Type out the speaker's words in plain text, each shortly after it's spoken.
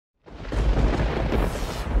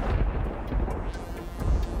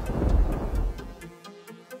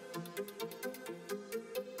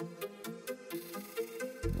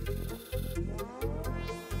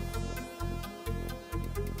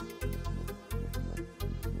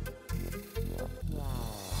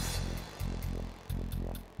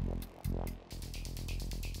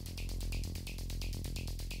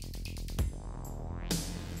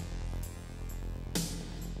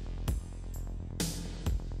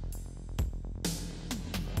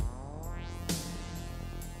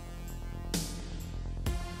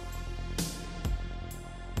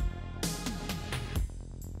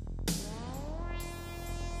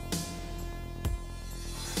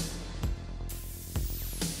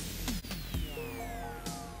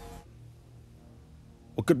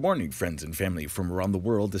Well, good morning, friends and family from around the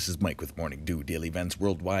world. This is Mike with Morning Dew, daily events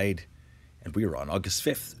worldwide, and we are on August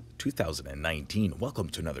 5th, 2019. Welcome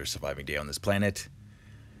to another surviving day on this planet,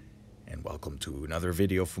 and welcome to another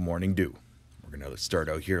video from Morning Dew. We're going to start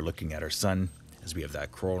out here looking at our sun as we have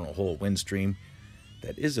that coronal hole wind stream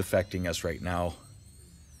that is affecting us right now.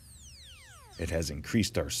 It has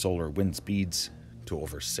increased our solar wind speeds to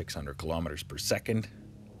over 600 kilometers per second.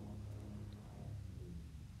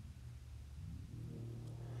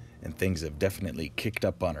 And things have definitely kicked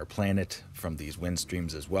up on our planet from these wind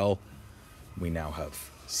streams as well. We now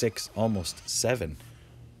have 6, almost 7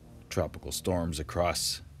 tropical storms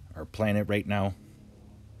across our planet right now.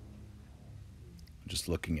 Just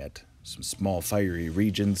looking at some small fiery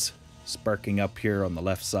regions sparking up here on the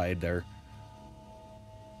left side there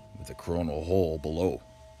with a coronal hole below.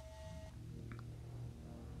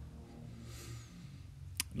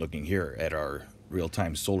 Looking here at our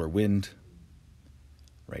real-time solar wind.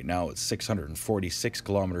 Right now it's 646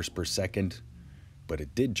 kilometers per second, but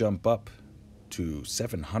it did jump up to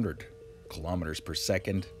 700 kilometers per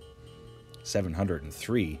second.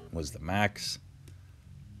 703 was the max.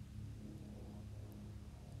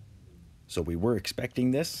 So we were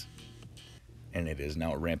expecting this, and it is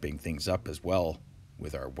now ramping things up as well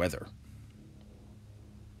with our weather.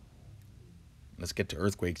 Let's get to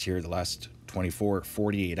earthquakes here the last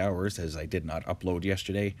 48 hours, as I did not upload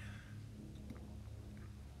yesterday.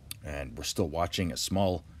 And we're still watching a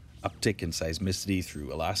small uptick in seismicity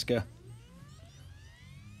through Alaska.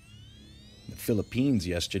 The Philippines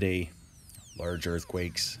yesterday, large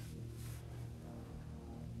earthquakes.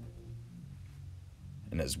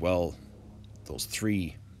 And as well, those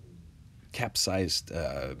 3 capsized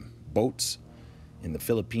boats in the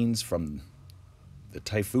Philippines from the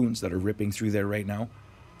typhoons that are ripping through there right now.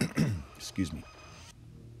 Excuse me.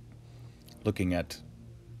 Looking at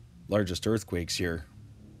largest earthquakes here.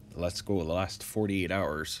 Let's go the last 48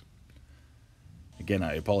 hours. Again,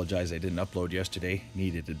 I apologize I didn't upload yesterday.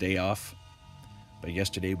 Needed a day off. But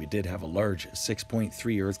yesterday we did have a large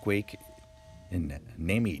 6.3 earthquake in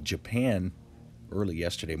Nami, Japan, early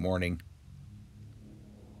yesterday morning.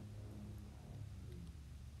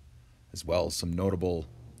 As well as some notable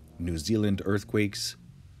New Zealand earthquakes,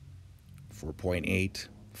 4.8,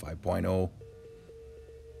 5.0.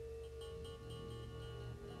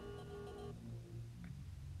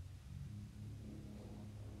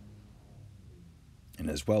 And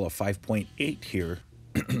as well a 5.8 here,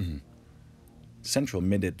 central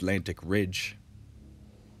mid-Atlantic ridge.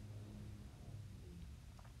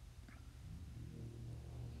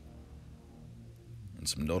 And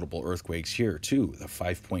some notable earthquakes here too, the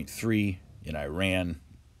 5.3 in Iran.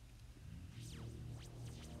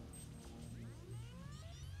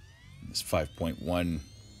 This 5.1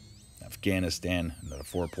 Afghanistan, another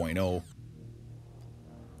 4.0.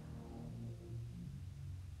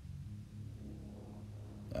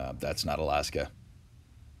 That's not Alaska.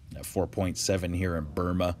 A 4.7 here in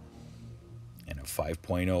Burma, and a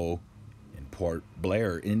 5.0 in Port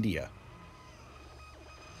Blair, India.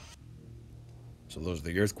 So those are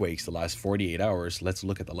the earthquakes the last 48 hours. Let's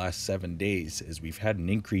look at the last 7 days, as we've had an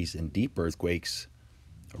increase in deep earthquakes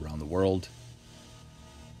around the world.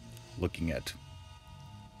 Looking at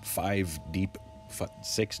 6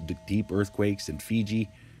 deep earthquakes in Fiji.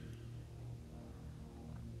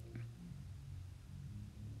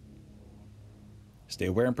 Stay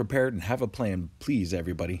aware and prepared and have a plan, please,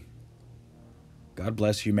 everybody. God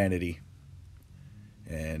bless humanity.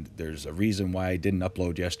 And there's a reason why I didn't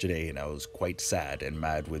upload yesterday, and I was quite sad and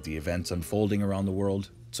mad with the events unfolding around the world.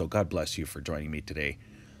 So God bless you for joining me today.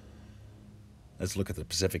 Let's look at the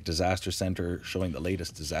Pacific Disaster Center showing the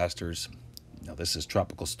latest disasters. Now this is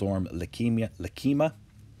Tropical Storm Lakima.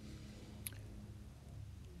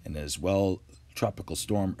 And as well, Tropical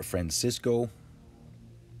Storm Francisco.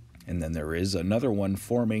 And then there is another one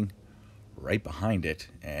forming right behind it,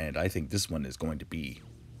 and I think this one is going to be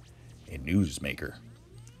a newsmaker.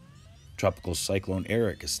 Tropical Cyclone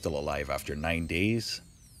Eric is still alive after 9 days.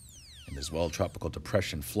 And as well, Tropical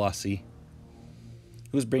Depression Flossie,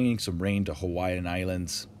 who's bringing some rain to Hawaiian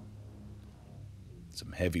Islands.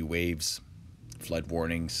 Some heavy waves, flood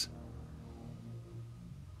warnings.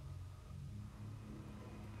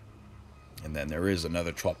 And then there is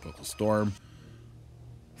another tropical storm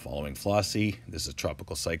following Flossie. This is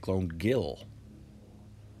Tropical Cyclone Gil.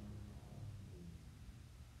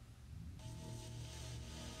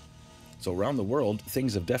 So around the world,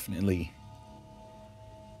 things have definitely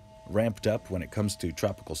ramped up when it comes to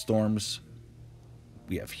tropical storms.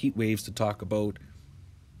 We have heat waves to talk about.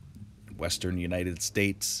 Western United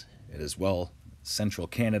States, and as well central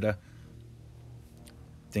Canada.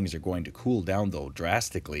 Things are going to cool down, though,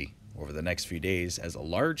 drastically over the next few days as a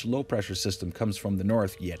large low-pressure system comes from the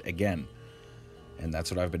north yet again. And that's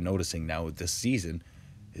what I've been noticing now this season,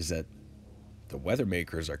 is that the weather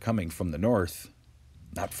makers are coming from the north,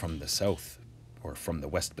 not from the south or from the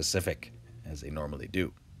West Pacific, as they normally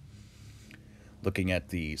do. Looking at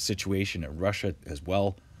the situation in Russia as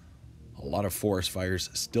well, a lot of forest fires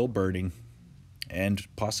still burning, and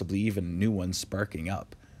possibly even new ones sparking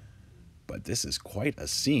up. But this is quite a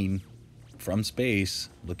scene from space,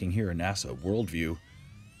 looking here at NASA Worldview.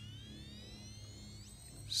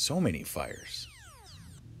 So many fires.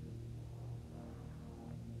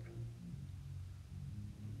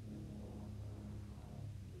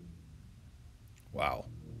 Wow.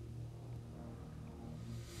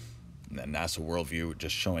 And then NASA Worldview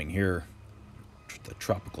just showing here the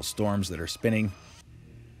tropical storms that are spinning.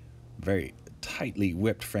 Very tightly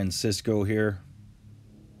whipped Francisco here.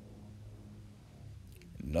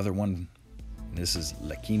 Another one, this is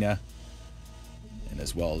La Quina. And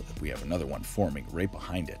as well, we have another one forming right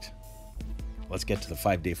behind it. Let's get to the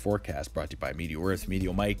 5-day forecast brought to you by Meteo Earth,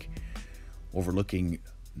 Meteo Mike. Overlooking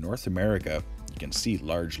North America, you can see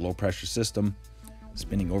large low pressure system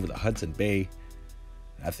spinning over the Hudson Bay.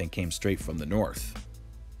 That thing came straight from the north.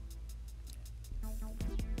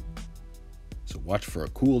 So watch for a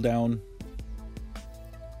cool down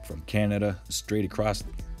from Canada straight across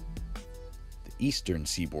the eastern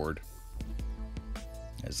seaboard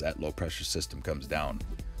as that low pressure system comes down.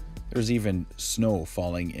 There's even snow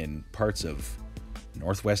falling in parts of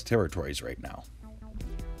Northwest Territories right now.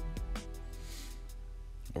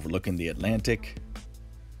 Overlooking the Atlantic,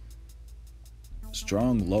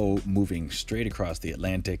 strong low moving straight across the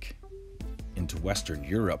Atlantic into Western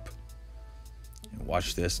Europe. And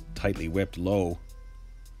watch this tightly whipped low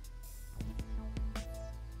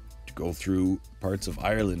to go through parts of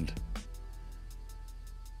Ireland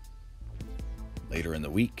later in the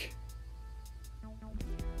week.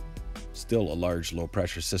 Still a large low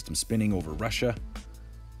pressure system spinning over Russia.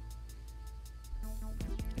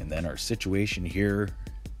 And then our situation here,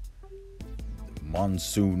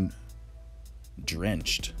 monsoon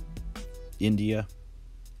drenched India,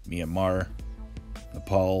 Myanmar,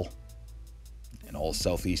 Nepal, and all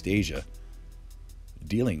Southeast Asia,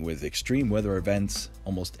 dealing with extreme weather events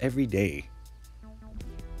almost every day.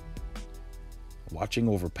 Watching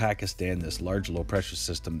over Pakistan, this large low pressure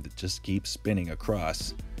system that just keeps spinning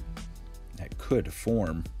across, that could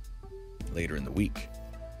form later in the week.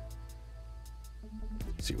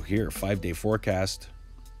 So here, 5-day forecast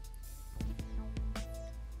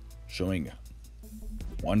showing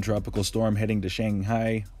one tropical storm heading to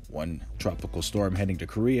Shanghai, one tropical storm heading to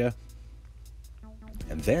Korea,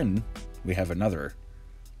 and then we have another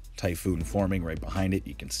typhoon forming right behind it.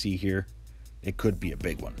 You can see here, it could be a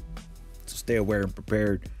big one. So stay aware and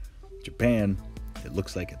prepared. Japan, it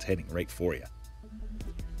looks like it's heading right for you.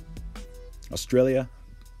 Australia,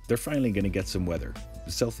 they're finally going to get some weather.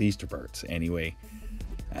 The southeastern parts anyway,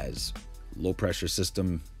 as low pressure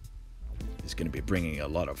system is going to be bringing a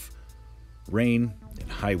lot of rain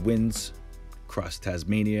and high winds across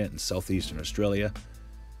Tasmania and southeastern Australia.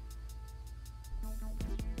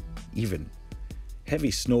 Even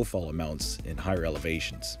heavy snowfall amounts in higher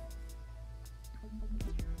elevations.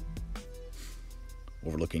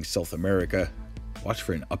 Overlooking South America, watch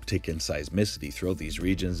for an uptick in seismicity throughout these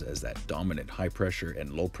regions as that dominant high pressure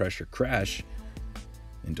and low pressure crash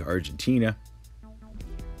into Argentina.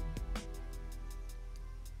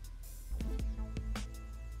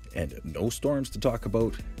 And no storms to talk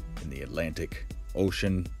about in the Atlantic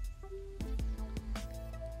Ocean.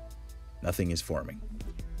 Nothing is forming.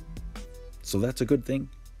 So that's a good thing.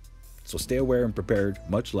 So stay aware and prepared.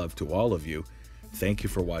 Much love to all of you. Thank you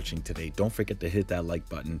for watching today. Don't forget to hit that like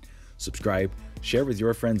button, subscribe, share with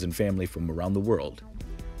your friends and family from around the world,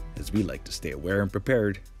 as we like to stay aware and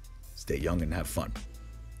prepared, stay young and have fun,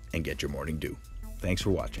 and get your morning dew. Thanks for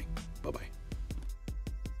watching. Bye-bye.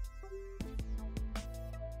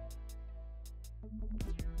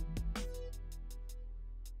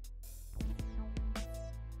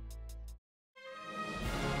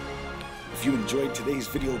 If you enjoyed today's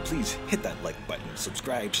video, please hit that like button,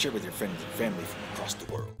 subscribe, share with your friends and family from across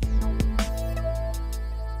the world.